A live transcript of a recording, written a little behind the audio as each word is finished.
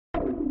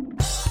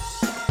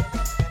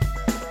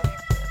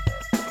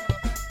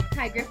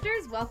Hi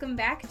Grifters, welcome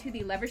back to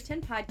the Leverage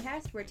 10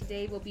 podcast, where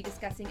today we'll be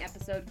discussing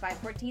episode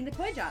 514, The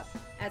Toy Job.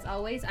 As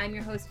always, I'm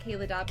your host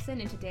Kayla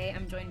Dobson, and today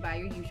I'm joined by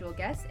your usual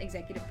guests,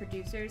 executive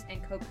producers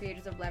and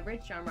co-creators of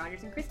Leverage, John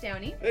Rogers and Chris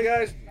Downey. Hey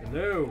guys.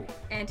 Hello.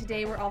 And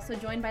today we're also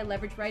joined by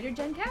Leverage writer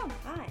Jenn Kao.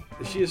 Hi.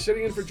 She is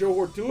sitting in for Joe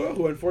Hortua,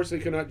 who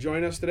unfortunately could not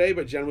join us today,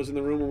 but Jen was in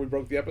the room when we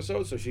broke the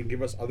episode, so she can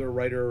give us other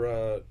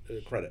writer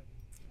credit.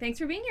 Thanks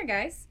for being here,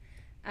 guys.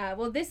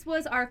 Well, this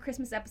was our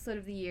Christmas episode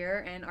of the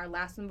year and our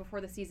last one before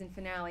the season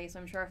finale,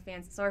 so I'm sure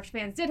our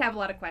fans did have a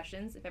lot of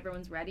questions. If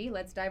everyone's ready,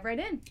 let's dive right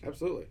in.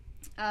 Absolutely.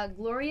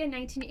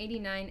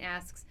 Gloria1989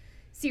 asks,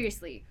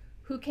 seriously,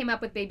 who came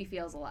up with Baby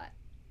Feels a Lot?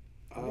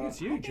 I think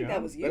it's you, John.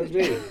 That was you. That was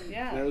me.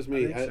 Yeah. That was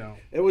me. I think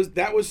so.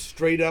 That was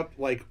straight up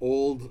like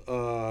old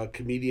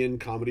comedian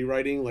comedy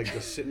writing, like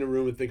just sit in a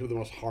room and think of the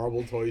most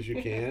horrible toys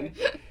you can.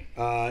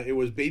 It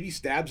was Baby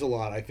Stabs a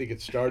Lot, I think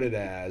it started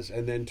as,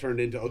 and then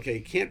turned into, okay,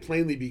 can't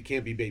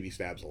be Baby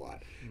Stabs a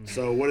Lot.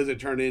 So what does it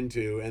turn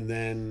into? And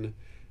then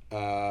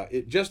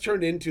it just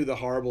turned into the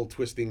horrible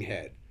twisting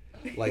head.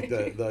 Like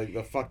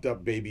the fucked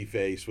up baby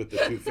face with the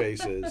two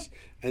faces.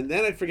 And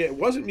then I forget, it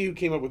wasn't me who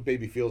came up with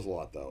Baby Feels a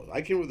Lot, though.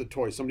 I came up with the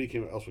toy. Somebody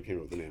else came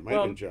up with the name. Might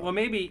have been Joe. Well,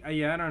 maybe, I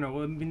don't know.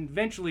 Well, I mean,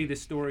 eventually the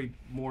story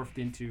morphed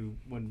into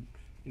when,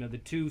 the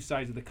two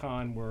sides of the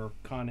con were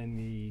conning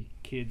the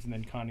kids and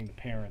then conning the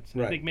parents.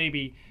 And right. I think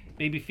maybe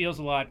Baby Feels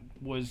a Lot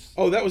was...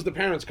 Oh, that was the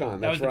parents' con.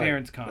 That was right. the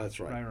parents' con. That's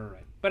right.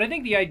 Right. But I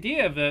think the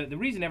idea of the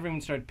reason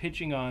everyone started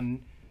pitching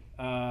on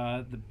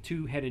the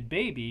two-headed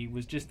baby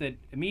was just that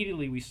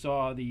immediately we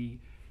saw the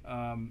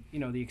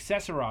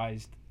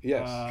accessorized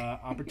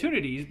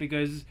opportunities,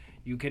 because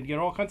you can get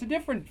all kinds of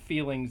different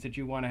feelings that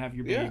you want to have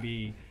your baby.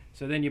 Yeah.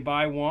 So then you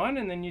buy one,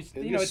 and then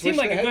it seemed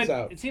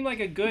like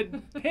a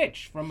good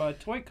pitch from a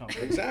toy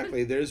company.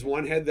 Exactly. There's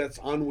one head that's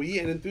ennui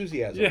and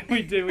enthusiasm. Yeah,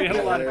 we did. We had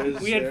a lot.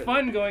 We had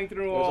fun going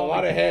through all. There's a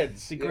lot of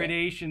heads. The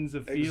gradations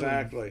of feelings.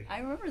 Exactly. I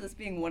remember this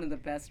being one of the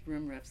best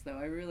room riffs, though.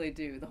 I really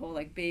do. The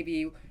whole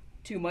baby.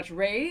 Too much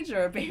rage,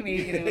 or baby,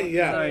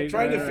 yeah,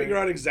 trying to figure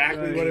out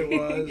exactly what it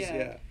was.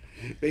 Yeah.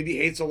 Baby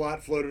hates a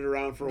lot floated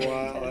around for a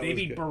while.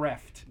 Baby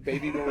bereft.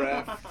 Baby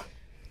bereft.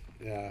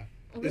 Yeah.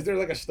 Is there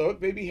like a stoic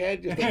baby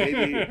head? Just a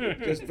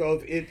baby, just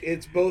both.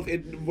 It's both.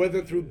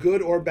 Whether through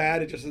good or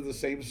bad, it just has the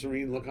same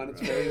serene look on its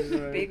face.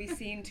 Right. Baby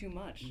seen too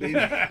much. Baby,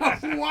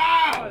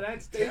 wow, oh,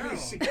 that's baby terrible.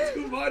 seen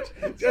too much.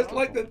 Just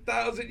like the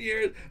 1,000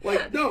 years.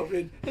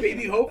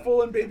 Baby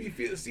hopeful and baby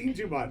seen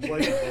too much.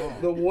 Like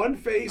the one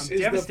face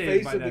is the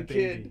face of the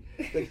kid.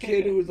 The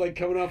kid who was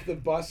coming off the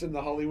bus in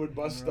the Hollywood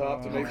bus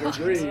stop to make her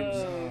dreams,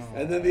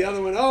 and then the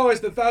other one,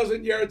 it's the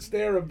 1,000-yard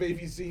stare of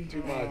baby seen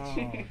too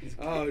much.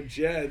 Oh,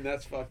 Jen,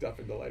 that's fucked up.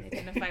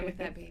 Identify with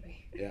that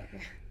baby. Yeah.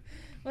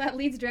 Well, that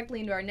leads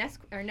directly into our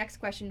next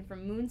question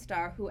from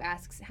Moonstar, who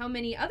asks, how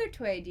many other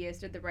toy ideas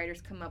did the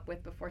writers come up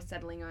with before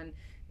settling on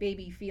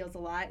Baby Feels a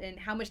Lot, and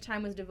how much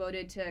time was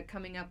devoted to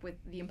coming up with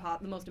the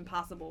most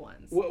impossible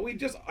ones? Well,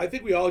 I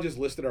think we all just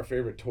listed our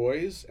favorite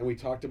toys, and we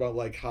talked about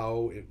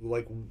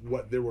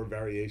what there were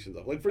variations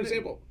of. Like, for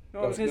example.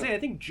 I was going to say, I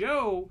think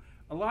Joe...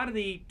 A lot of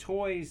the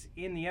toys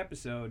in the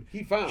episode,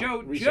 he found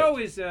Joe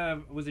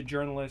was a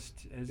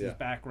journalist as his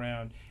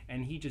background,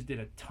 and he just did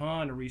a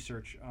ton of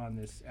research on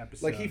this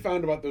episode. Like, he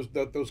found about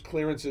those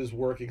clearances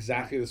work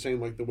exactly the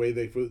same like the way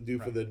they do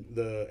for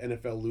the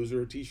NFL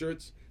loser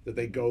T-shirts, that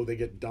they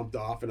get dumped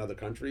off in other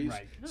countries.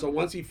 Right. So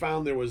once he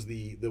found there was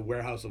the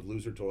warehouse of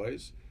loser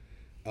toys.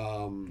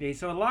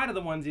 So a lot of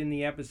the ones in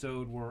the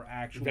episode were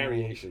actual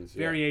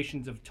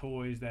variations of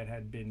toys that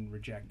had been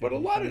rejected. But a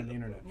lot of the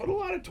internet. But a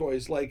lot of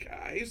toys, like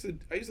I used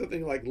to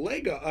think like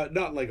Lego,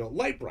 not Lego,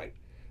 Light-Brite.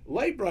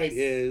 Light-Brite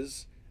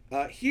is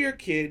here,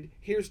 kid.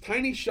 Here's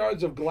tiny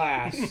shards of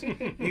glass.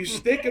 You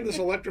stick in this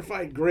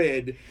electrified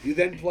grid. You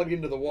then plug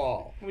into the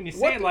wall. When you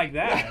say it like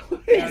that,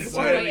 it's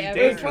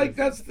like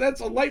that's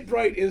a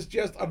Light-Brite is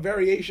just a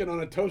variation on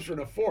a toaster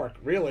and a fork,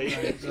 really.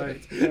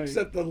 Right.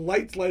 Except the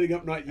light's lighting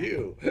up, not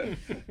you.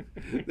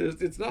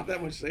 It's not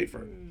that much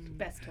safer.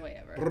 Best toy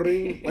ever.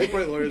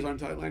 Light-Brite lawyers on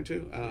Thailand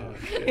too.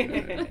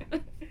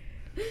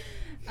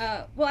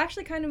 Well,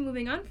 actually, kind of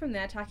moving on from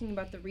that, talking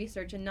about the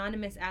research,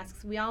 Anonymous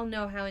asks, we all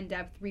know how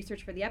in-depth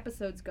research for the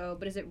episodes go,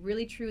 but is it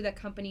really true that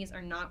companies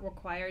are not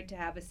required to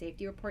have a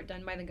safety report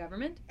done by the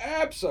government?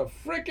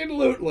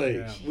 Abso-frickin-lutely.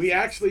 Yeah. We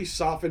actually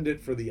softened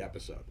it for the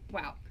episode.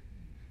 Wow.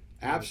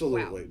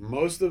 Absolutely. Wow.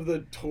 Most of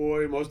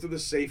the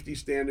safety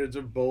standards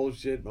are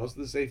bullshit. Most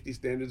of the safety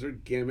standards are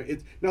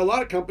gimmick. Now, a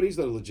lot of companies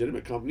that are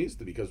legitimate companies,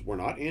 because we're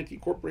not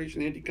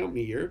anti-corporation,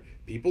 anti-company here,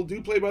 people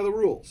do play by the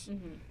rules.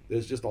 Mm-hmm.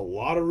 There's just a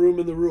lot of room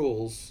in the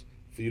rules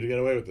for you to get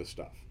away with this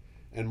stuff.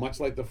 And much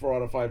like the 4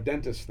 out of 5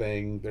 dentist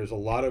thing, there's a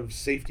lot of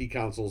safety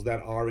councils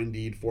that are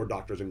indeed for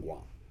doctors in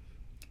Guam.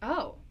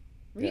 Oh,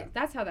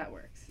 that's how that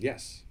works.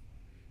 Yes.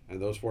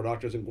 And those 4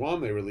 doctors in Guam,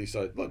 they release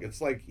look,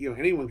 it's like,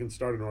 anyone can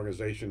start an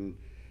organization,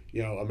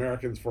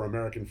 Americans for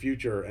American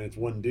Future, and it's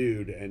one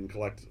dude and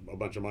collect a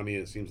bunch of money,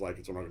 and it seems like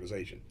it's an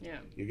organization. Yeah.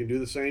 You can do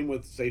the same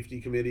with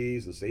safety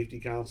committees and safety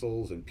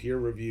councils and peer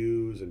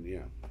reviews, and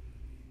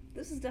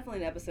This is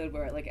definitely an episode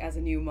where, like, as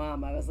a new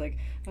mom, I was like,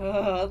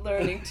 oh,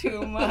 learning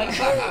too much.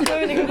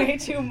 Learning way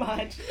too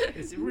much.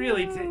 It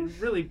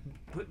really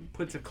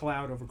puts a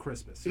cloud over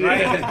Christmas,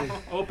 right?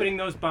 Opening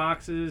those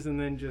boxes and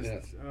then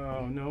just,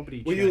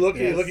 nobody Were you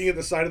looking at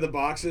the side of the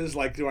boxes,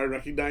 like, do I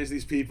recognize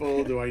these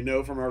people? Do I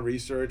know from our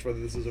research whether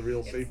this is a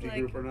real safety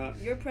group or not?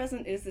 Your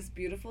present is this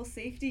beautiful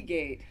safety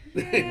gate.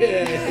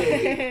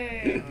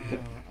 Yay!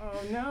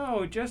 Oh,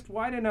 no, just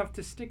wide enough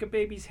to stick a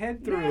baby's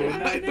head through.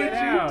 Why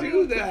did you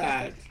do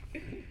that?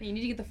 You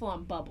need to get the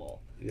full-on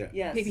bubble. Yeah.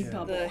 Yes, baby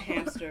bubble. the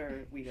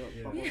hamster wheel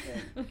bubble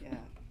thing.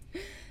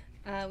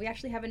 Yeah. We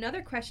actually have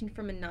another question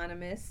from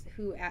Anonymous,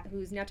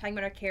 who's now talking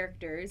about our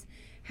characters.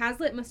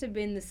 Hazlitt must have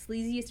been the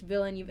sleaziest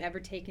villain you've ever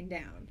taken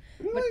down.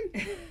 Really?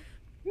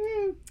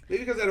 Maybe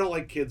because I don't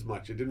like kids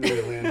much. It didn't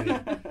really land me.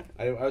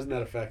 I wasn't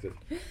that affected.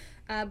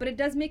 But it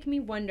does make me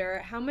wonder,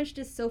 how much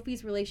does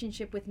Sophie's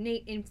relationship with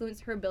Nate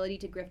influence her ability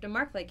to grift a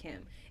mark like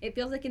him? It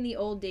feels like in the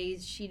old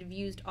days she'd have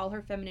used all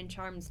her feminine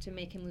charms to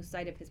make him lose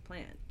sight of his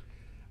plan.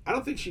 I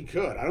don't think she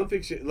could. I don't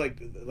think she,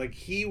 like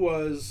he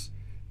was,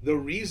 the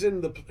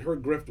reason her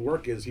grift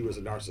work is he was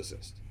a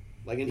narcissist.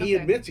 Like, and he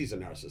admits he's a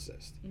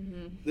narcissist.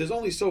 Mm-hmm. There's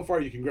only so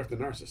far you can grift a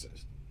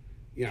narcissist.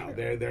 You know,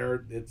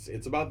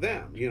 it's about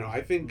them. You know,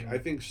 I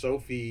think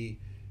Sophie,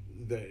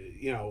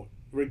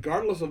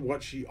 regardless of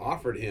what she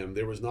offered him,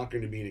 there was not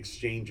going to be an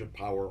exchange of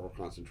power or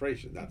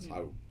concentration. That's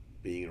how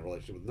being in a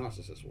relationship with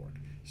narcissists work.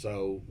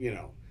 So, you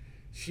know,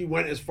 she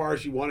went as far as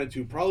she wanted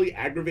to. Probably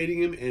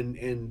aggravating him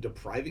and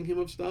depriving him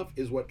of stuff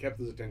is what kept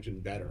his attention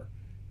better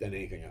than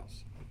anything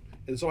else.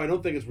 And so I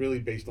don't think it's really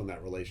based on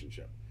that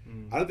relationship.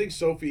 I don't think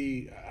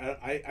Sophie,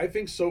 I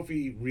think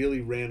Sophie really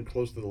ran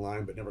close to the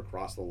line but never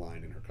crossed the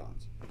line in her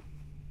cons.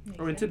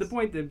 And to the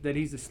point that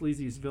he's the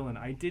sleaziest villain,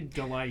 I did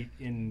delight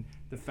in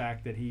the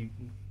fact that he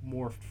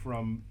morphed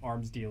from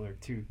arms dealer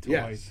to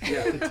toys.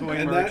 Yes, to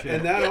toy merchant.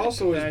 And that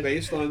also is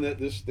based on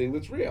this thing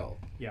that's real.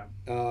 Yeah.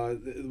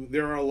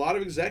 There are a lot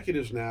of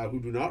executives now who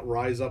do not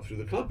rise up through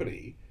the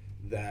company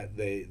that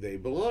they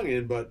belong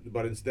in,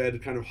 but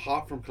instead kind of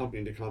hop from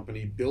company to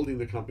company, building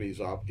the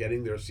companies up,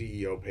 getting their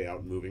CEO payout,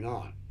 and moving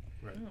on.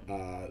 Right.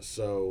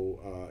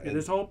 And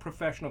this whole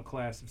professional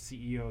class of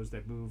CEOs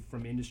that move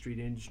from industry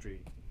to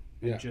industry.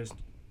 And just,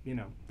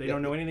 they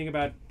don't know anything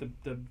about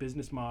the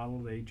business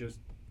model. They just...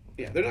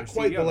 Yeah, they're not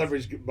quite the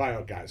leverage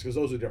buyout guys, because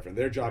those are different.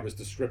 Their job is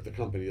to strip the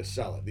company to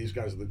sell it. These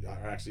guys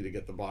are actually to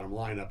get the bottom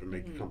line up and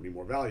make the company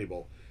more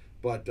valuable.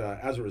 But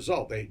as a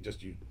result, they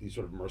just use these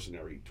sort of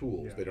mercenary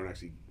tools. Yeah. They don't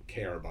actually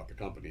care about the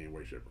company in any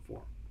way, shape, or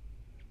form.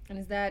 And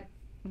is that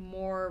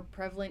more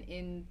prevalent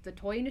in the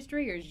toy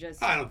industry, or is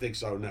just... I don't think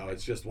so, no.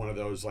 It's just one of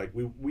those, like,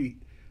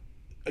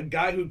 a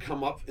guy who'd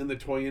come up in the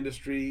toy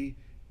industry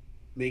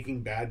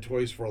making bad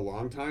toys for a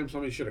long time,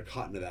 somebody should have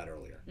caught into that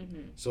earlier.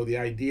 So the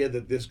idea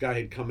that this guy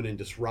had come in and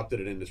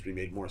disrupted an industry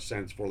made more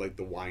sense for, like,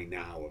 the why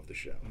now of the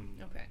show.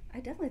 Okay.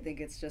 I definitely think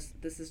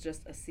this is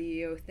just a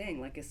CEO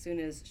thing. Like, as soon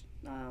as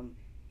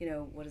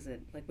what is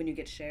it, like when you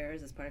get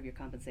shares as part of your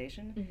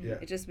compensation,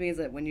 it just means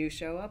that when you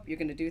show up, you're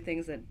going to do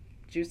things that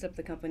juice up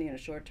the company in a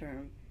short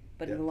term,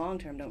 but in the long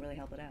term don't really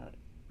help it out.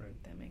 Right.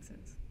 That makes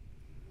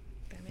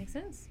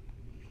sense.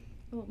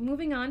 Well,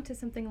 moving on to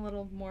something a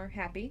little more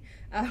happy.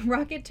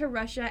 Rocket to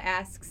Russia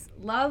asks,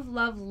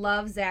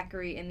 love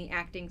Zachary and the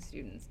acting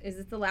students. Is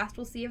this the last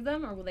we'll see of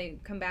them, or will they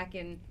come back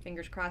in,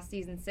 fingers crossed,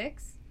 season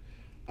 6?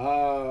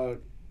 Well,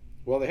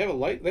 they have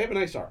a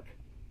nice arc,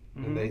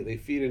 and they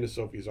feed into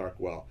Sophie's arc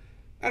well.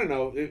 I don't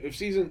know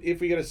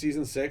if we get a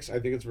season 6, I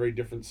think it's a very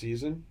different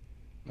season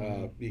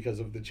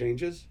because of the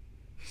changes.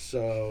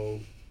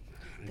 So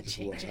I just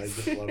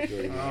love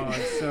doing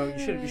that. So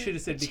you should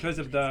have said because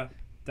of the ...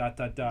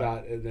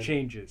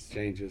 changes.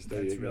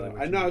 There you go.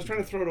 I was trying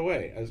to throw it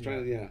away. I was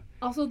trying to,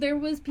 Also, there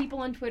were people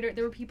on Twitter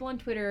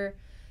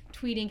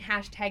tweeting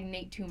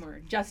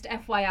 #NateTumor, just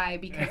FYI,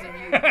 because of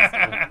you.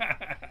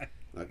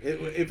 Look,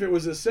 if it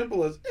was as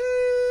simple as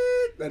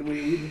then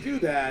we wouldn't do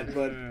that.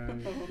 But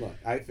look,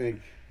 I think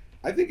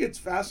it's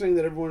fascinating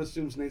that everyone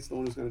assumes Nate's the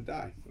one who's going to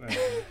die.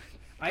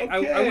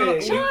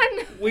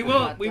 We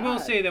will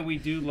say that we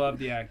do love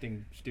the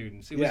acting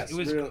students.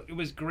 It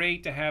was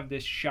great to have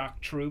this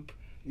shock troupe.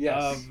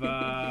 Yes.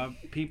 Of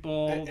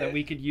people that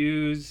we could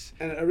use.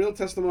 And a real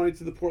testimony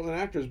to the Portland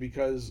actors,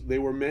 because they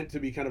were meant to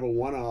be kind of a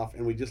one-off,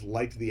 and we just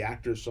liked the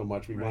actors so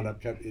much we wound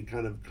up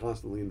kind of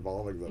constantly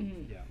involving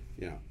them.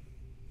 Yeah.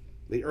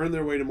 They earned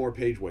their way to more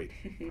page weight.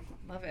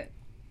 Love it.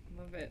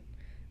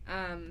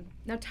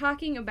 Now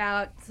talking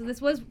about, so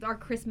this was our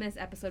Christmas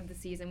episode of the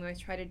season. We always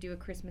try to do a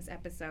Christmas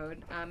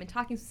episode. And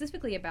talking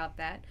specifically about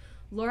that,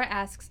 Laura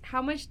asks,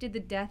 how much did the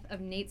death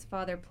of Nate's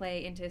father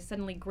play into his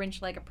suddenly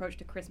Grinch-like approach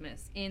to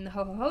Christmas? In the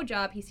Ho-Ho-Ho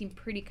job, he seemed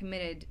pretty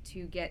committed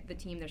to get the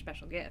team their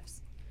special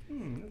gifts.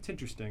 That's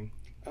interesting.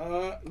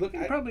 Look,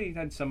 it probably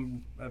had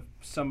some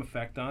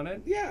effect on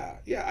it. Yeah.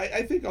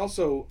 I think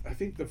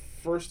the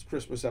first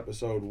Christmas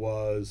episode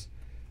was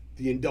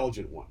the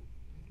indulgent one.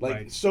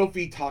 Like,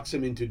 Sophie talks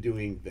him into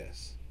doing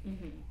this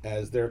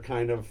as they're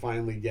kind of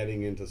finally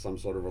getting into some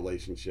sort of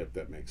relationship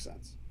that makes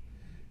sense.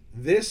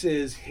 This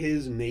is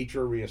his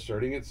nature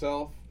reasserting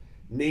itself.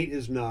 Nate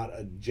is not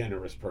a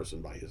generous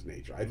person by his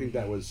nature. I think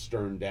that was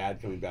stern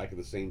dad coming back at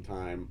the same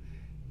time.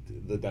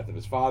 The death of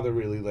his father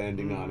really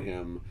landing on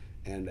him.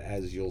 And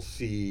as you'll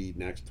see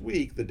next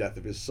week, the death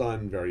of his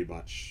son very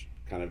much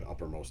kind of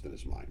uppermost in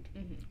his mind.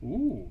 Mm-hmm.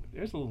 Ooh,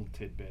 there's a little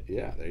tidbit.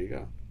 Yeah, there you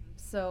go.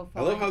 So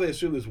I love how they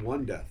assume there's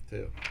one death,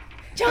 too.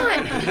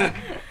 John!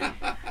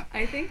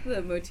 I think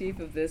the motif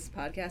of this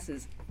podcast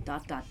is ...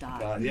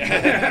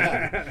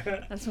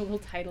 Yeah. That's what we'll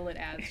title it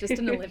as, just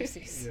an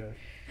ellipsis.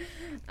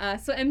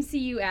 So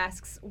MCU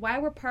asks, why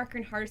were Parker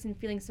and Hardison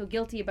feeling so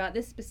guilty about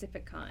this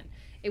specific con?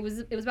 It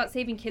was about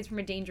saving kids from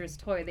a dangerous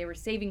toy. They were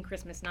saving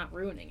Christmas, not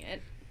ruining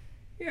it.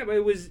 Yeah,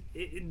 but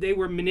they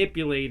were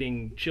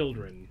manipulating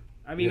children.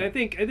 I mean, I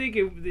think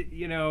it,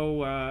 you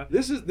know.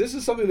 This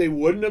is something they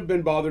wouldn't have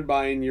been bothered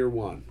by in year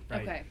one.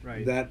 Right, okay.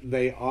 Right. That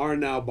they are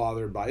now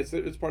bothered by.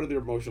 It's part of their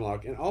emotional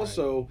arc, and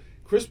also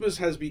Christmas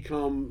has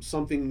become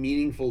something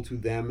meaningful to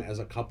them as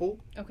a couple.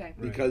 Okay.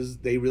 Because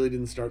they really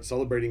didn't start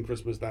celebrating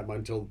Christmas that much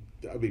until,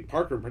 I mean,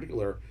 Parker in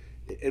particular,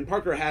 and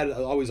Parker had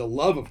always a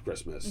love of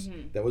Christmas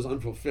that was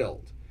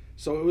unfulfilled.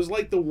 So it was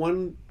like the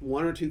one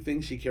or two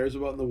things she cares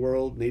about in the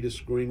world, Nate is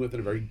screwing with in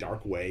a very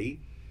dark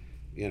way,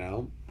 you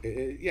know.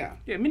 Yeah,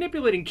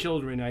 manipulating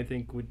children, I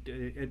think,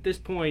 would at this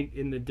point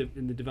in the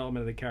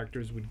development of the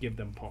characters would give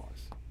them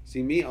pause.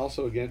 See, me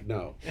also again,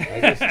 no.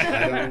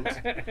 I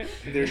don't.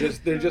 They're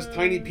just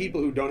tiny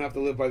people who don't have to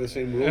live by the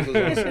same rules as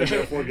us and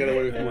therefore get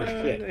away with more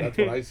shit. That's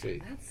what I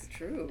see. That's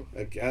true.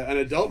 An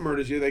adult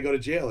murders you, they go to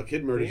jail. A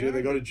kid murders you,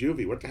 they go to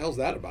juvie. What the hell's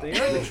that about? They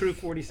are the true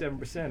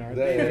 47%, aren't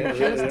they? They're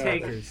just really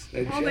takers.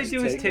 All they just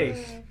do is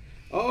takers. take.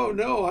 Oh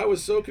no, I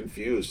was so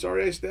confused.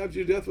 Sorry I stabbed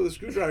you to death with a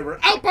screwdriver.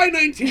 Out by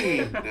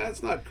 19!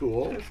 That's not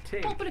cool.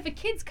 Well, but if a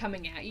kid's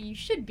coming at you, you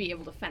should be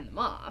able to fend them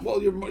off.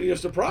 Well, you're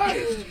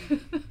surprised.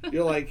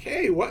 You're like,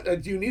 hey, what?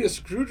 Do you need a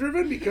screw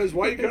driven? Because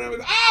why are you coming out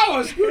with,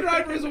 a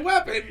screwdriver is a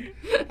weapon?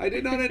 I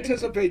did not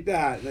anticipate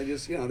that. And they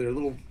just, their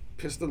little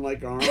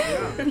piston-like arms,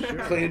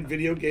 playing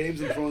video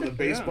games and throwing the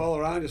baseball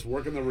around, just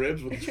working the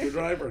ribs with the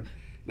screwdriver. And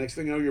next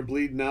thing you know, you're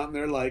bleeding out, and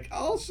they're like,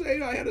 I'll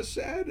say I had a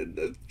sad and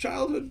a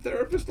childhood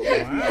therapist will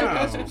make me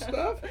out some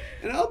stuff,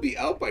 and I'll be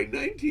out by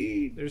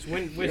 19.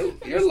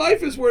 Your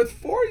life is worth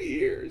 4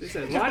 years.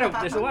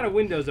 There's a lot of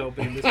windows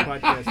open in this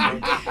podcast,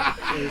 folks.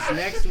 There's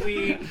next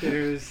week,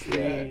 there's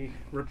the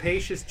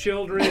rapacious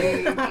children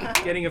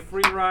getting a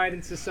free ride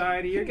in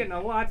society. You're getting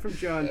a lot from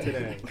John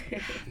today.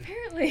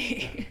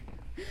 Apparently.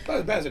 Not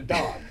as bad as a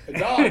dog.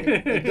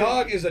 A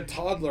dog is a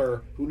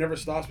toddler who never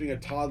stops being a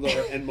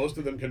toddler, and most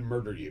of them can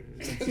murder you.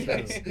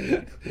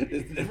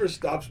 It never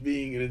stops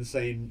being an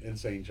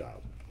insane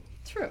child.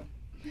 True.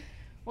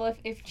 Well,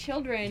 if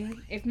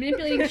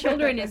manipulating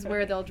children is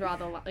where they'll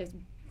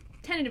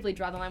tentatively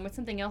draw the line, what's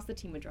something else the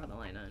team would draw the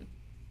line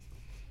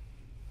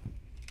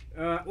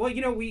on?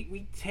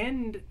 We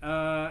tend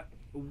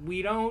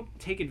we don't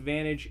take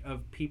advantage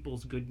of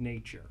people's good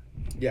nature.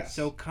 Yes.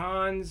 So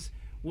cons.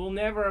 We'll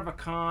never have a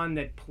con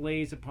that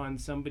plays upon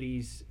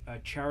somebody's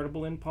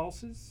charitable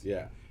impulses.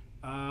 Yeah.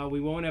 We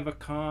won't have a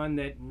con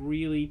that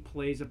really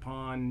plays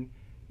upon,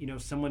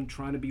 someone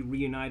trying to be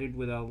reunited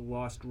with a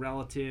lost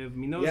relative. I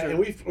mean, those are... and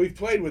we've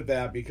played with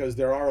that because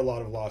there are a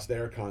lot of lost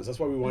air cons. That's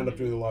why we wound up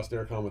doing the lost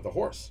air con with the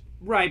horse.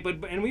 Right,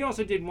 and we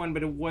also did one,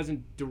 but it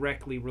wasn't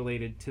directly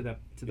related to the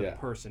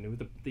person. It was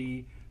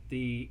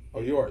the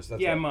yours.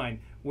 That's right. Mine.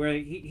 Where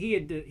he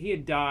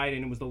had died,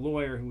 and it was the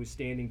lawyer who was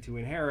standing to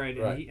inherit,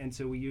 and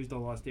so we used a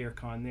lost air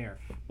con there.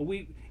 But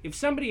if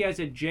somebody has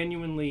a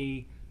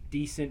genuinely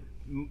decent,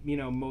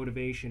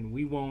 motivation,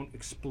 we won't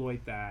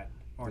exploit that.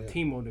 Our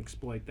team won't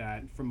exploit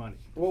that for money.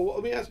 Well,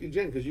 let me ask you,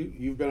 Jen, because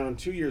you've been on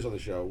 2 years on the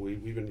show.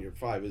 We've been here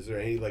 5. Is there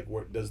any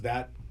does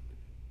that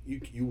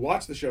you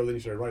watch the show, then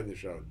you started writing the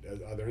show?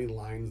 Are there any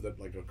lines that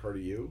occur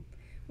to you?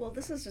 Well,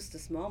 this is just a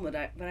small one,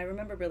 but I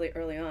remember really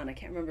early on, I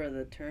can't remember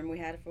the term we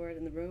had for it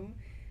in the room,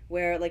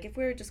 where, if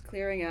we were just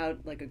clearing out,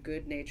 a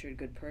good-natured,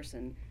 good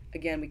person,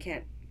 again,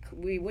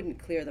 we wouldn't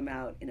clear them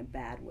out in a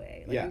bad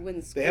way. We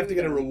wouldn't screw they have to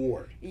get them. a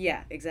reward.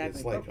 Yeah,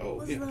 exactly. It's like, what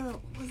was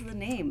the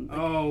name?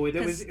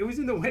 It was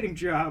in The Wedding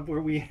Job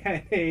where we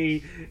had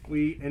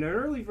an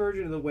early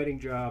version of The Wedding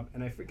Job,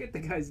 and I forget the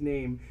guy's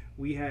name.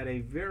 We had a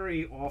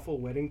very awful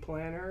wedding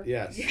planner.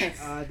 Yes.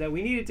 That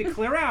we needed to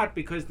clear out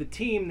because the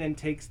team then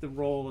takes the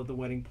role of the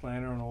wedding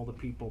planner and all the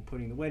people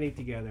putting the wedding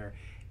together.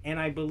 And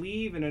I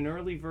believe in an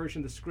early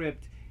version of the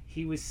script,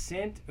 he was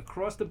sent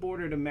across the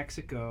border to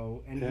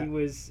Mexico, and he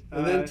was...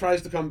 and then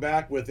tries to come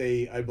back with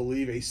I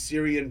believe, a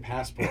Syrian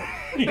passport.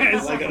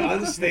 Yes. Like an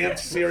unstamped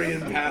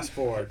Syrian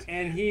passport.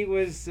 And he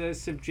was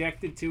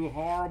subjected to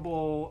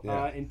horrible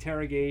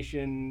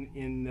interrogation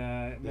in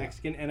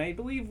Mexican. And I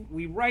believe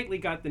we rightly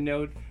got the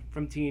note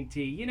from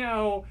TNT,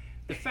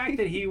 the fact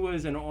that he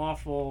was an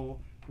awful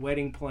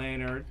wedding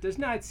planner does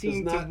not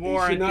seem to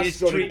warrant this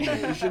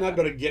treatment. You should not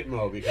go to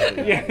Gitmo because of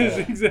that. Yes,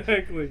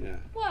 exactly. Yeah.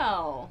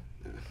 Well,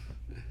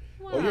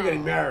 Well, you're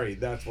getting married.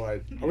 That's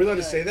why. Are we allowed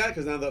to say that?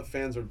 Because now the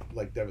fans are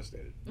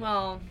devastated.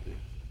 Well,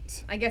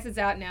 I guess it's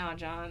out now,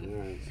 John.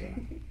 All right, so.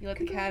 You let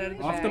the cat out of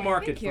the Off bag. the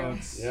market, Thank you.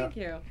 folks. Yeah. Thank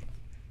you.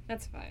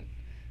 That's fine.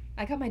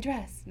 I got my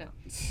dress. No.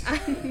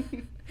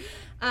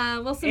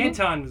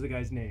 Anton was the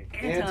guy's name.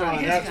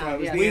 Anton, that's right. It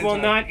was yes. the We will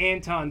Anton. not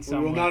Anton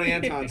someone. We will not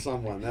Anton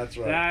someone. That's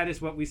right. That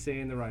is what we say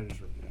in the writers'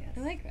 room. I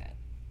like that.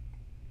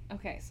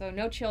 Okay, so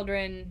no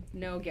children,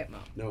 no Gitmo.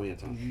 No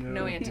Anton.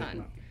 No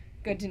Anton.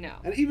 Good to know.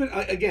 And even,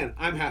 again,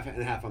 I'm half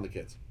and half on the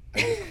kids.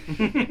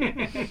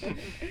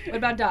 What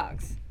about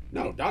dogs?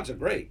 No, dogs are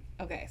great.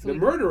 Okay, so They're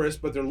murderous,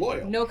 but they're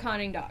loyal. no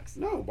conning dogs.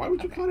 No, why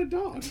would you con a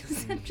dog?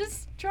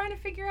 Just trying to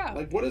figure out.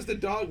 Like, what is the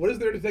dog? What is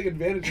there to take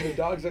advantage of the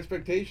dog's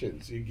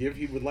expectations?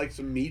 He would like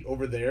some meat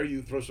over there.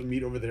 You throw some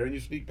meat over there, and you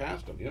sneak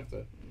past him. You have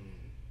to.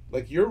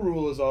 Like, your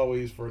rule is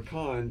always for a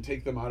con,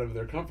 take them out of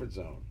their comfort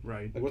zone.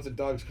 Right. Like, what's a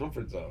dog's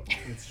comfort zone?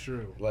 It's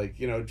true. Like,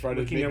 try to Licking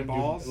make their him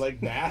balls? do,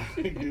 like, math,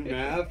 do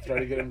math, try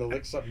to get him to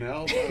lick something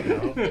else. I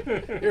don't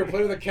know. Here,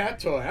 play with a cat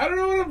toy. I don't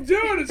know what I'm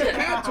doing. It's a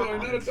cat toy,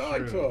 not a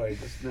dog true. toy.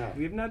 Just, no.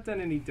 We have not done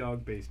any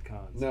dog-based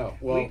cons. No.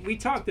 Well, we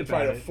talked about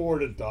try to it.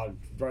 afford a dog.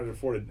 Try to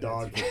afford a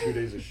dog for 2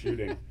 days of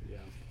shooting. Yeah.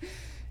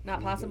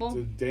 Not possible?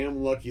 They're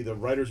damn lucky. The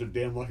writers are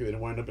damn lucky they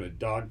didn't wind up in a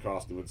dog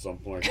costume at some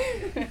point.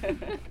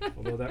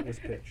 Although that was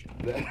pitched.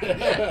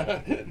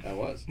 That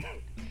was.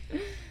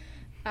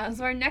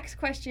 So our next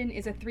question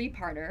is a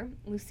three-parter.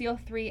 Lucille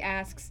 3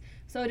 asks,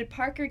 so did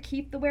Parker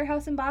keep the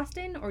warehouse in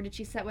Boston, or did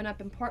she set one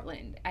up in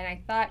Portland? And I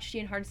thought she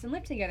and Hardison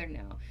live together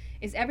now.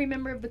 Is every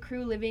member of the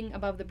crew living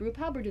above the brew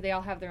pub, or do they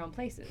all have their own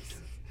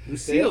places?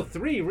 Lucille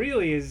 3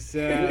 really is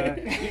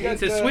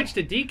to switch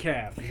to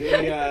decaf.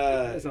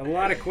 There's a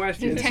lot of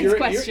questions. Intense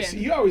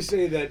question. You always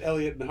say that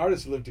Elliot and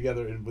Hardison live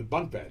together with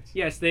bunk beds.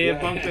 Yes, they have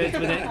bunk beds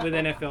with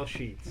NFL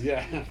sheets.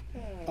 Yeah.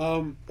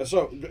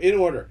 So in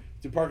order,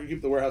 did Parker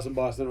keep the warehouse in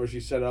Boston, or she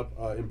set up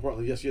in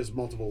Portland? Yes, she has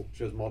multiple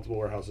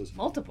warehouses.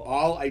 Multiple.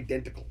 All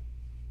identical.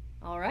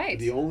 All right.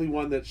 The only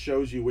one that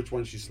shows you which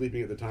one she's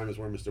sleeping at the time is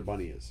where Mr.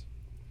 Bunny is.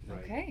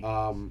 Right. Okay.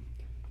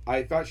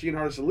 I thought she and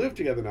Hardison live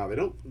together now. They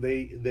don't.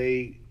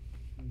 They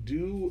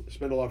do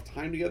spend a lot of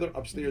time together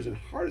upstairs in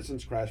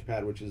Hardison's crash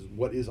pad, which is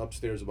what is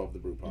upstairs above the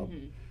brew pub.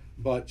 Mm-hmm.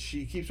 But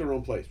she keeps her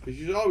own place, because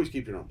you should always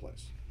keep your own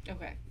place.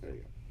 Okay. There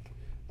you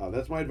go.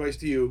 That's my advice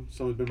to you.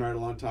 Someone's been married a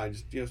long time.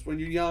 Just when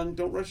you're young,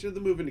 don't rush into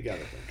the moving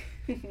together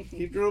thing.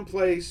 Keep your own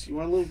place. You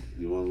want a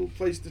little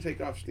place to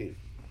take off steam.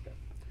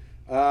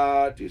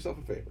 Okay. Do yourself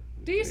a favor.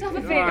 Do yourself a Oh,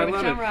 I favor with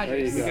love John it.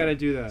 Rogers. We got to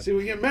do that. See,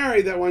 when you get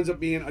married, that winds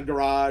up being a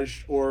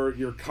garage or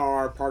your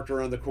car parked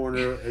around the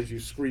corner as you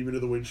scream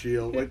into the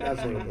windshield, like that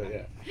sort of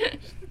thing.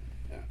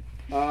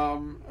 Yeah.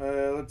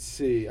 Let's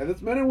see. And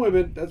that's men and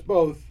women. That's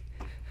both.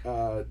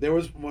 There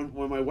was when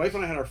my wife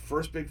and I had our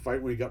first big fight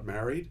when we got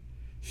married.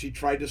 She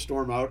tried to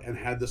storm out and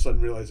had the sudden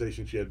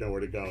realization she had nowhere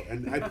to go,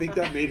 and I think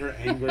that made her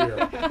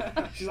angrier.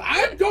 She's like,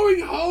 "I'm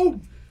going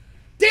home.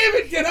 Damn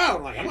it, get out!"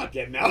 I'm like, "I'm not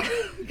getting out.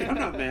 I'm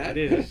not mad."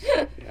 It is.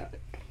 Yeah.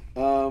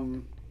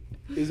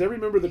 Is every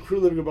member of the crew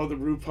living above the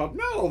brew pub?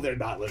 No, they're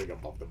not living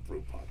above the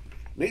brew pub.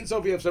 Nate and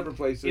Sophie have separate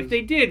places. If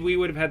they did, we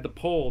would have had the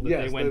pole that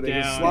Yes, they went they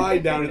down. could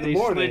slide down in the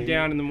morning. They slid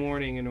down in the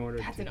morning in order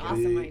That's to an get-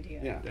 awesome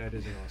idea. Yeah. That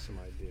is an awesome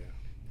idea.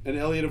 And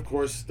Elliot, of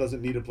course,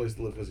 doesn't need a place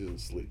to live because he doesn't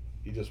sleep.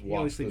 He just He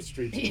only walks the sleeps-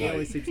 streets at He only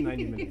night. sleeps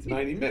 90 minutes.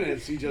 90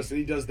 minutes. He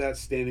does that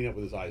standing up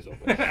with his eyes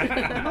open,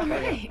 All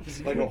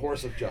right. like a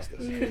horse of justice.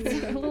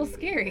 It's a little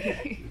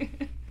scary.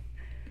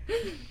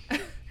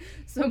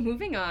 So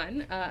moving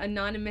on,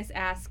 Anonymous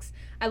asks,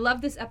 I love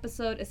this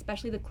episode,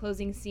 especially the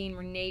closing scene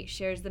where Nate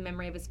shares the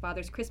memory of his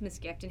father's Christmas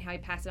gift and how he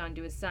passed it on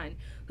to his son.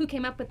 Who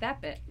came up with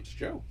that bit? It's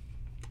Joe.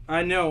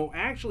 No,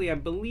 actually, I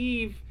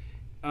believe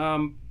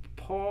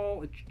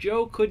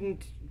Joe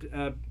couldn't,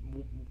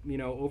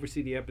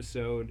 oversee the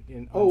episode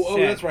on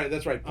set.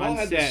 That's right. Paul On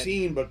had the set.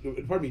 scene, but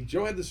pardon me,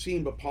 Joe had the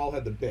scene, but Paul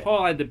had the bit.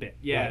 Paul had the bit,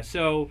 yeah. Right.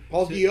 So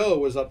Paul Guillot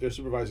was up there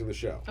supervising the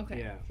show.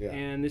 Okay. Yeah.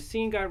 And the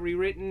scene got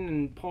rewritten,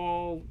 and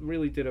Paul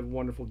really did a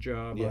wonderful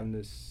job on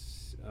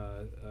this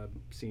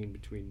scene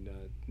between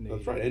Nate.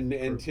 That's right,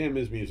 and Tim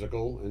is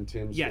musical, and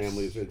Tim's Yes.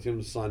 family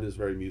Tim's son is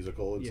very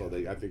musical, and so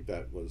Yeah. I think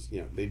that was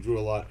they drew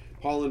a lot.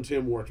 Paul and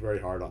Tim worked very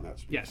hard on that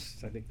speech. Yes,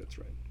 I think that's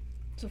right.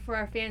 So for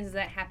our fans, does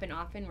that happen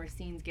often where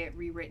scenes get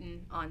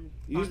rewritten on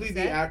Usually on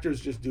the set?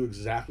 actors just do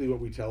exactly what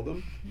we tell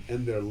them,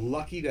 and they're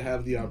lucky to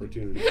have the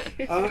opportunity.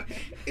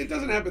 It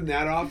doesn't happen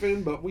that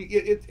often, but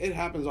it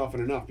happens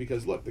often enough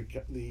because look,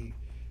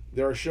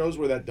 there are shows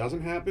where that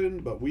doesn't happen,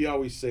 but we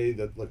always say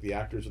that the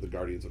actors are the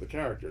guardians of the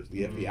characters.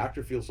 If the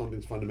actor feels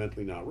something's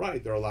fundamentally not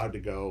right, they're allowed to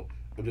go,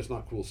 I'm just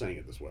not cool saying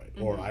it this way,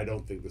 or I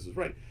don't think this is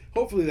right.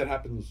 Hopefully that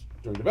happens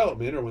during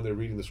development or when they're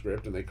reading the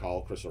script and they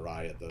call Chris or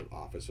I at the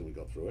office and we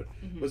go through it.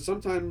 But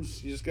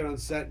sometimes you just get on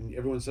set and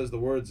everyone says the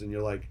words and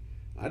you're like,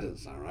 that doesn't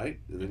sound right,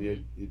 and then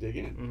you dig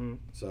in.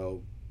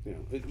 So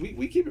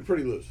we keep it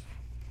pretty loose.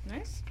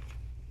 Nice.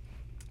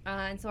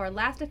 And so our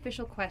last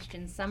official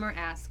question, Summer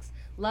asks,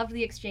 love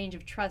the exchange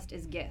of trust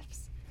as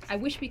gifts. I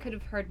wish we could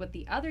have heard what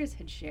the others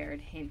had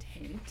shared, hint,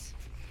 hint.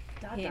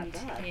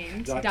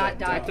 Hint.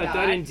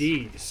 Dot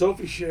indeed.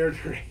 Sophie shared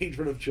her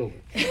hatred of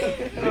children. She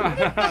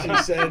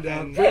said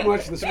pretty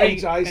much the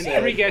speech I said.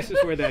 And 3 guesses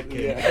where that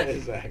came. Yeah,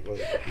 exactly.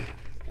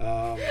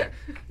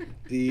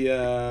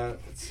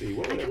 Let's see,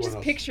 what would I can everyone just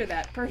else? picture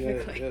that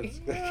perfectly.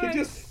 Yeah,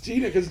 just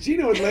Gina, because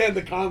Gina would land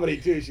the comedy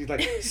too. She's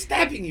like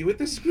stabbing you with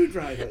the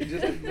screwdriver.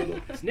 Just like little...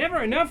 It's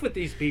never enough with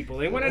these people.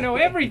 They want to know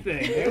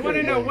everything. They want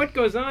to know what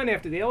goes on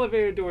after the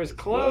elevator doors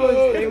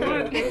close. They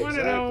want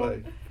to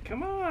know.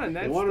 Come on.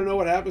 They want to know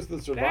what happens to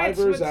the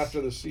survivors after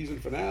the season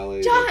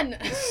finale. John.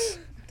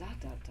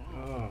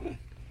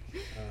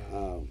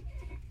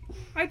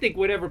 I think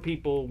whatever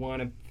people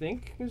want to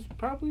think is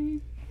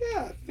probably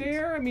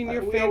fair. I mean,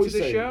 you're fans of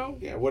the show.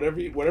 Yeah,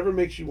 whatever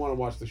makes you want to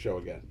watch the show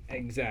again.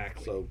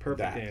 Exactly. So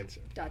perfect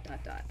answer. ... Yeah.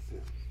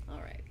 All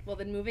right. Well,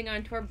 then moving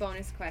on to our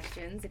bonus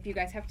questions, if you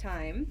guys have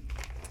time.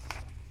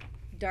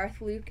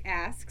 Darth Luke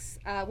asks,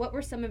 what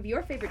were some of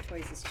your favorite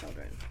toys as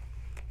children?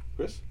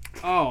 Chris?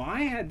 Oh,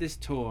 I had this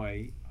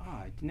toy.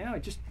 Now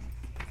it just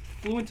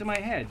flew into my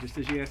head just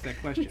as you asked that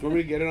question. Do you want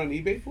me to get it on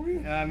eBay for you?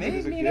 Maybe,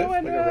 as a you gift, know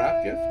what? like a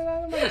wrap gift?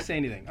 I'm not going to say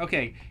anything.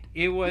 Okay,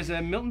 it was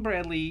a Milton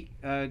Bradley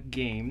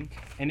game,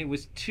 and it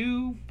was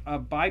 2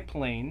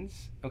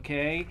 biplanes,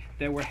 okay,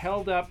 that were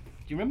held up. Do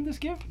you remember this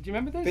gift? Do you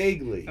remember this?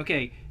 Vaguely.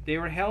 Okay, they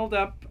were held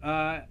up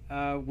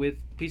with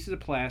pieces of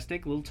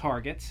plastic, little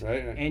targets,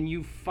 right. And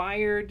you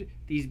fired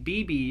these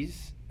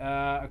BBs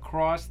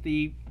across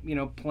the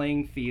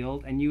playing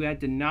field, and you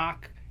had to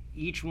knock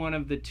each one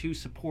of the 2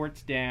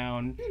 supports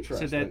down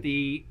so that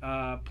the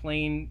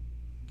plane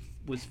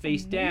was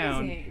face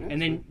down,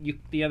 and then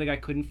the other guy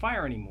couldn't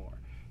fire anymore.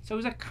 So it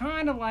was a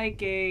kind of like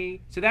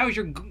so that was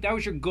your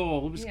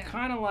goal. It was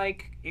kind of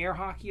like air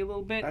hockey a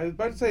little bit. I was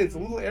about to say it's a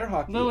little air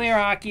hockey. Little air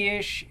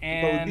hockey-ish,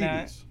 and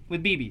but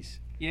with BBs.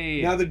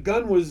 Yeah. Now the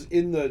gun was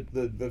in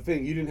the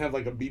thing. You didn't have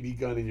like a BB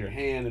gun in your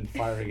hand and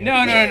firing it. No.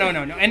 And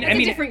I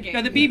mean, a different game.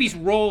 No, the BBs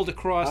rolled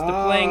across the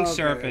playing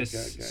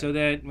surface so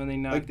that when they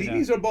knocked like it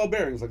BBs out. are ball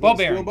bearings, like ball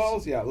little bearings. steel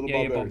balls. Yeah, little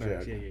ball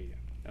bearings. Yeah.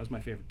 That was my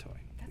favorite toy.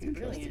 That's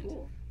brilliant.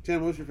 Cool. Jen,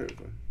 what was your favorite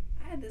toy?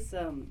 I had this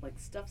like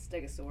stuffed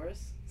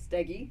stegosaurus,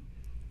 Steggy.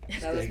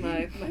 That was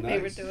my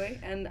favorite toy,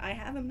 and I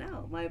have him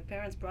now. My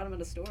parents brought him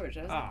into storage.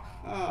 I was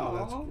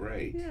like, that's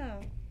great. Yeah.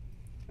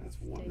 That's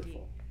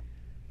wonderful.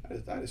 I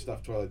had a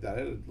stuffed toy like that. I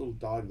had a little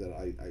dog that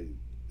I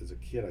as a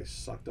kid, I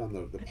sucked on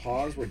the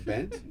paws were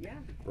bent,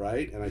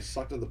 right? And I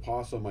sucked on the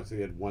paws so much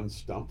they had one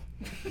stump.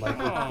 Like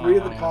 3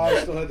 of the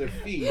paws still had their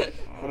feet,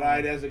 but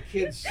I'd, as a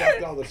kid,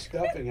 sucked all the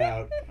stuffing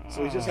out,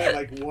 so he just had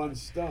like one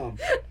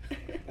stump.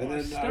 And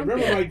then I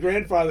remember my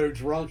grandfather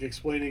drunk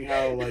explaining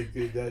how like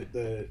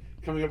the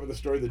coming up with the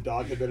story the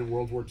dog had been in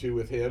World War II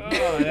with him.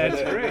 Oh,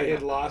 that's great. They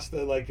had lost a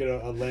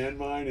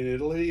landmine in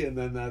Italy, and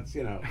then that's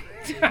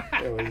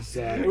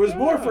it was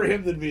more for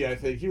him than me. I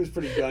think he was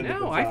pretty done.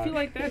 No, I feel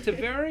like that's a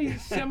very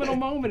seminal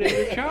moment in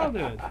your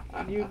childhood.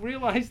 You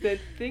realize that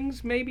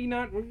things maybe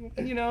not,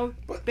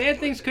 but bad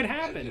things could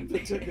happen.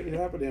 It could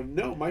happen to him.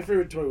 No, my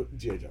favorite toy was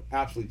G.I. Joe.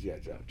 Absolutely G.I.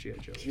 Joe.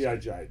 G.I.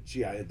 Joe.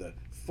 G.I. I had the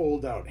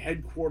fold-out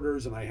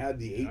headquarters, and I had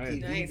the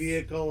ATV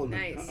vehicle, and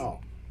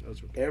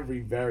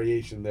every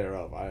variation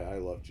thereof. I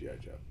love G.I.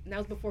 Joe. And that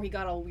was before he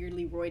got all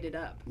weirdly roided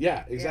up.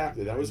 Yeah,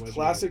 exactly. That was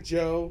classic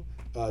Joe.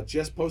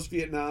 Just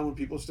post-Vietnam, when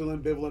people are still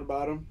ambivalent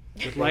about him.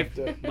 With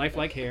life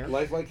like hair.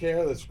 Life like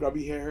hair, the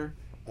scrubby hair.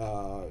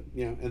 And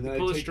then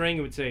pull a string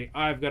and would say,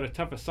 "I've got a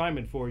tough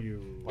assignment for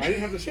you." I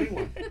didn't have the string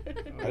one.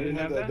 I didn't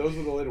have that. Those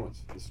were the later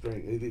ones. The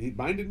string.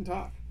 Mine didn't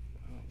talk.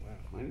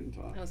 Mine didn't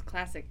talk. That was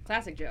classic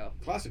Joe.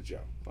 Classic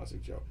Joe.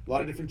 A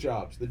lot of different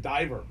jobs. The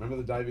diver.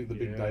 Remember the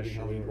big diving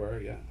helmet he'd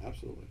wear? Yeah,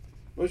 absolutely.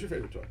 What was your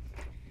favorite toy?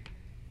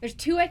 There's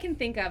 2 I can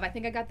think of. I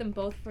think I got them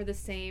both at the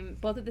same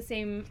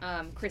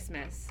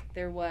Christmas.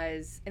 There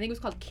was, I think it was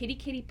called Kitty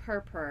Kitty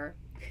Purr Purr,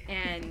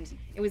 and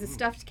it was a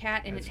stuffed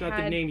cat, and That's it had... That's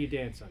not the name you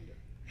dance under.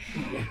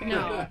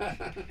 No.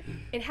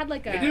 It had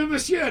like a... Bienvenue,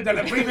 monsieur, dans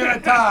la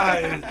première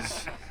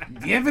étage.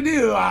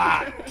 Bienvenue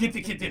à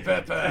Kitty Kitty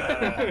Purr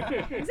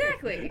Purr.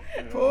 Exactly.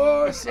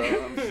 Pour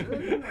some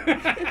sugar.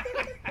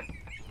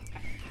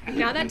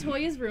 Now that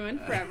toy is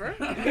ruined forever.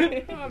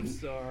 I'm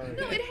sorry.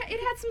 No, it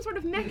had some sort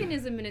of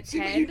mechanism in its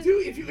head. You do.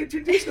 If you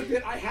introduce the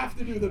bit, I have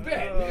to do the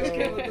bit. You just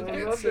can't let the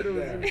bit sit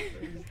there.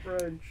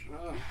 French.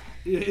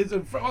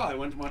 I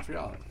went to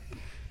Montreal.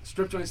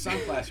 Strip joint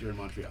sound class here in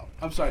Montreal.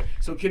 I'm sorry.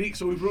 So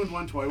we've ruined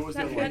one toy. What was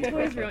the other one? That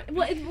toy is ruined.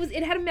 Well,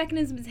 it had a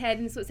mechanism in its head,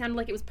 and so it sounded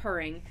like it was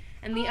purring.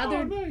 And the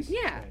other, nice.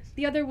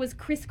 The other was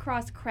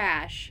Crisscross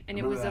Crash, and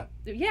it was that.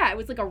 it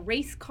was like a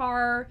race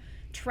car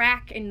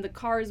track, and the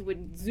cars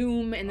would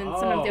zoom, and then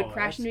sometimes they would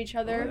crash into each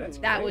other.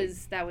 That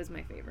was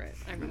my favorite.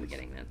 I remember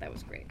getting that. That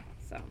was great.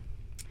 So.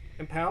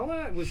 And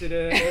Paola, was it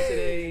a?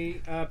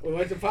 We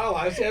went to Paola.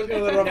 I was going to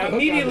let her off the hook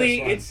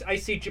immediately, on this one. I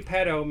see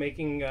Geppetto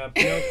making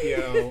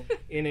Pinocchio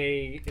in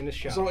a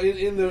shop. So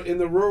in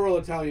the rural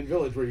Italian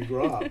village where you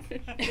grew up,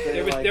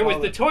 there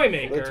was the toy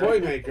maker. The toy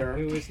maker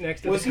who was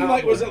next to was the he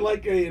cobbler. was it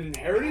like an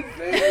inherited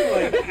thing?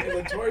 Like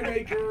the toy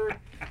maker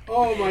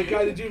Oh my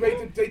God! Did you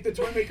take the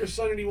toy maker's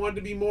son and he wanted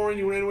to be more and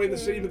you ran away to the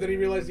city, but then he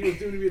realized he was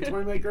doomed to be a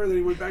toy maker. Then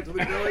he went back to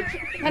the village.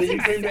 And then you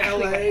came to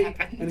LA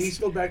and he's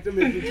still back to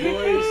making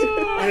toys.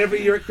 And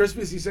every year at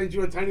Christmas he sends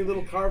you a tiny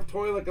little carved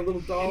toy, like a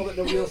little doll that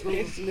nobody else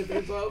knows the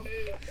significance of.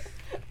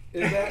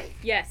 Is that?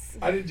 Yes.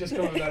 I didn't just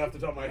come up with that off the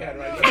top of my head,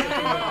 right? That's the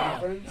thing that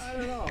happens. I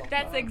don't know.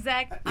 That's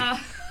exact.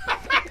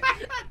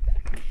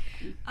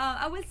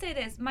 I would say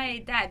this. My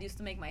dad used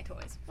to make my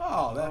toys.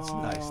 Oh, that's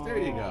nice. There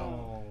you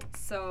go.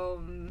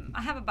 So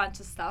I have a bunch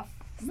of stuff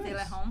still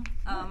at home.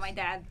 My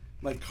dad.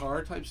 Like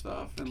car type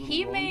stuff. And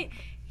He made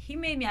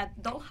me a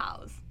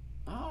dollhouse.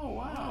 Oh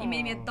wow. He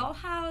made me a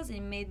dollhouse. He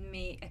made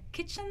me a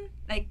kitchen,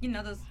 like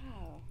those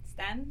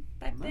stand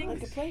type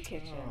things. Like a play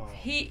kitchen. Oh.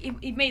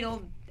 He made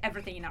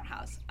everything in our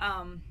house.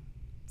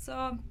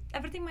 So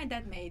everything my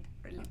dad made,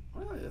 really.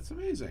 Really, that's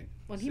amazing.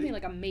 Well, he made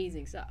like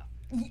amazing stuff.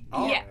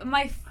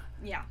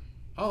 Yeah.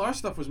 All our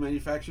stuff was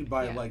manufactured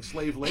by like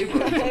slave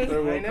labor.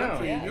 I know.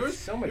 Yeah,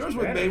 yours was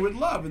made with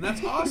love, and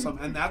that's awesome.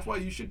 And that's why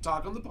you should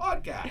talk on the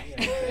podcast.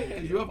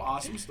 Because you have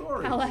awesome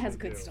stories. Ella has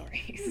good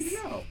stories.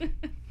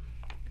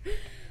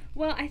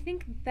 Well, I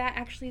think that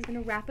actually is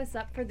going to wrap us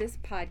up for this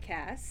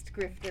podcast,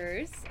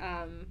 Grifters.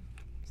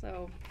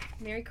 So,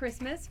 Merry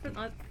Christmas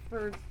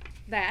for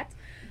that.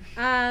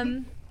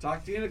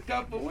 Talk to you in a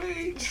couple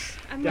weeks.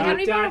 I don't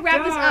even want to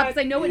wrap this up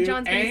because I know what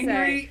John's going to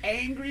say.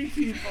 Angry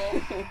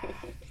people.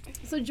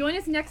 So join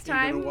us next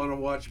time. You're going to want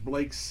to watch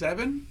Blake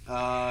 7.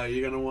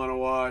 You're going to want to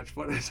watch,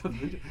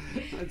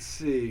 let's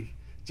see.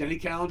 Jenny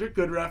Calendar,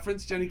 good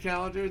reference. Jenny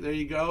Calendar, there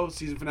you go.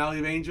 Season finale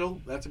of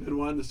Angel. That's a good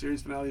one. The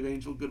series finale of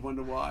Angel, good one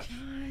to watch.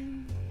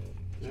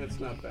 That's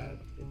not bad.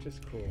 It's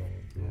just cool.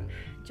 Yeah.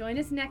 Join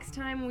us next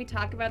time when we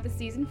talk about the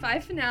season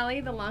 5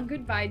 finale, The Long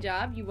Goodbye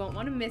Job. You won't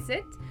want to miss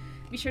it.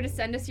 Be sure to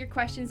send us your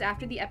questions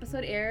after the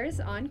episode airs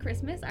on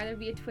Christmas, either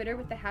via Twitter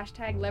with the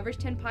hashtag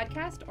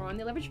Leverage10Podcast or on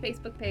the Leverage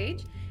Facebook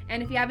page.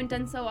 And if you haven't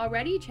done so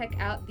already, check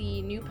out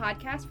the new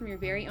podcast from your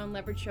very own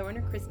Leverage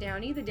showrunner, Chris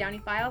Downey, The Downey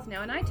Files,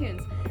 now on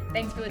iTunes.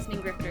 Thanks for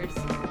listening,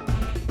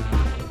 Grifters.